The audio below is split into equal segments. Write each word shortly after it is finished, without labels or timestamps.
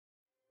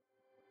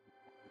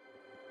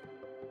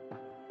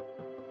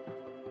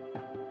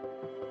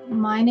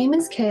My name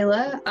is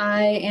Kayla.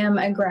 I am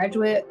a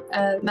graduate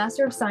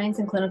Master of Science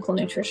in Clinical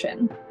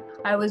Nutrition.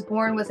 I was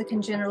born with a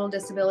congenital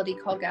disability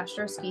called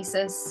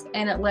gastroschisis,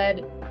 and it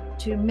led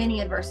to many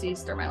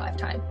adversities through my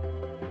lifetime.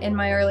 In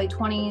my early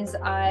 20s,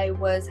 I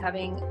was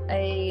having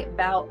a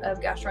bout of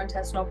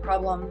gastrointestinal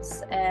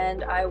problems,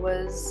 and I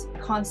was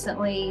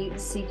constantly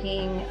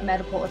seeking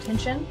medical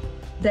attention.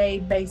 They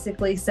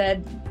basically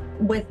said,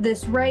 with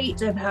this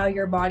rate of how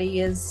your body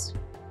is,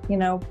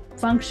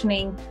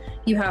 functioning,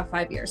 you have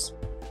 5 years.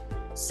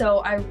 So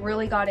I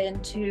really got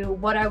into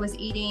what I was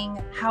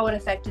eating, how it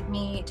affected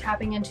me,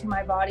 tapping into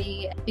my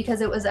body,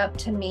 because it was up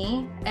to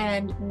me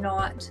and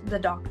not the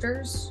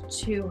doctors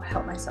to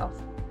help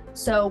myself.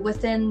 So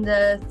within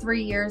the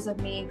 3 years of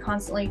me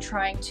constantly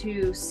trying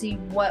to see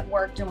what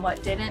worked and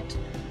what didn't,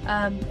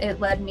 it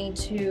led me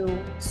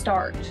to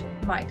start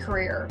my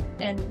career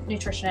in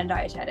nutrition and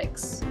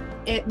dietetics.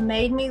 It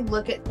made me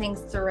look at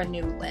things through a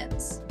new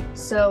lens.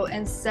 So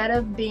instead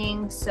of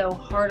being so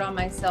hard on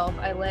myself,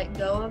 I let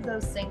go of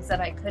those things that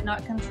I could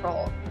not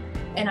control,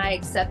 and I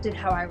accepted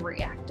how I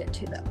reacted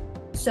to them.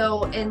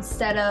 So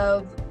instead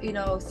of,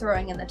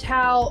 throwing in the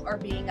towel or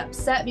being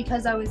upset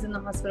because I was in the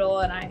hospital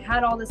and I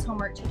had all this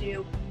homework to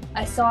do,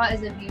 I saw it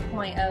as a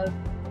viewpoint of,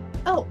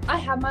 oh, I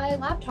have my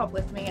laptop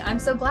with me. I'm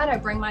so glad I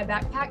bring my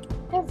backpack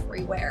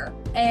everywhere.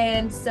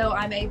 And so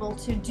I'm able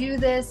to do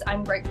this.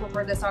 I'm grateful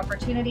for this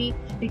opportunity,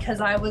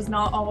 because I was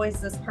not always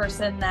this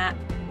person that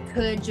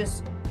could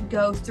just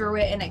go through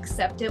it and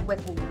accept it with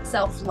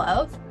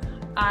self-love.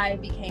 I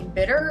became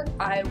bitter.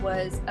 I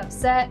was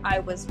upset. I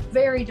was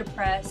very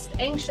depressed,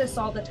 anxious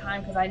all the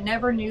time, because I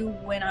never knew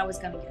when I was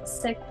going to get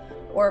sick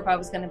or if I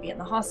was going to be in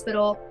the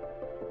hospital.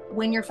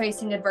 When you're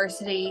facing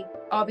adversity,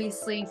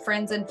 obviously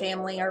friends and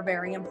family are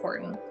very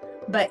important.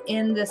 But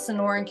in the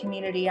Sonoran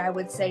community, I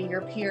would say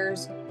your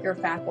peers, your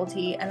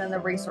faculty, and then the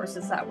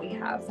resources that we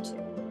have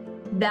too.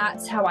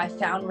 That's how I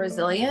found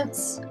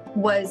resilience,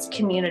 was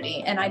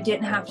community, and I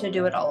didn't have to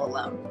do it all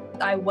alone.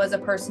 I was a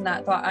person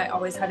that thought I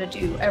always had to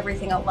do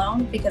everything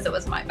alone because it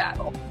was my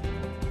battle.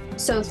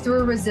 So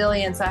through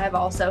resilience, I have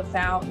also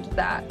found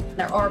that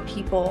there are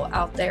people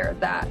out there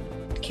that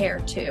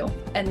care too,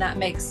 and that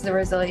makes the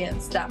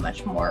resilience that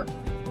much more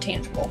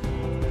tangible.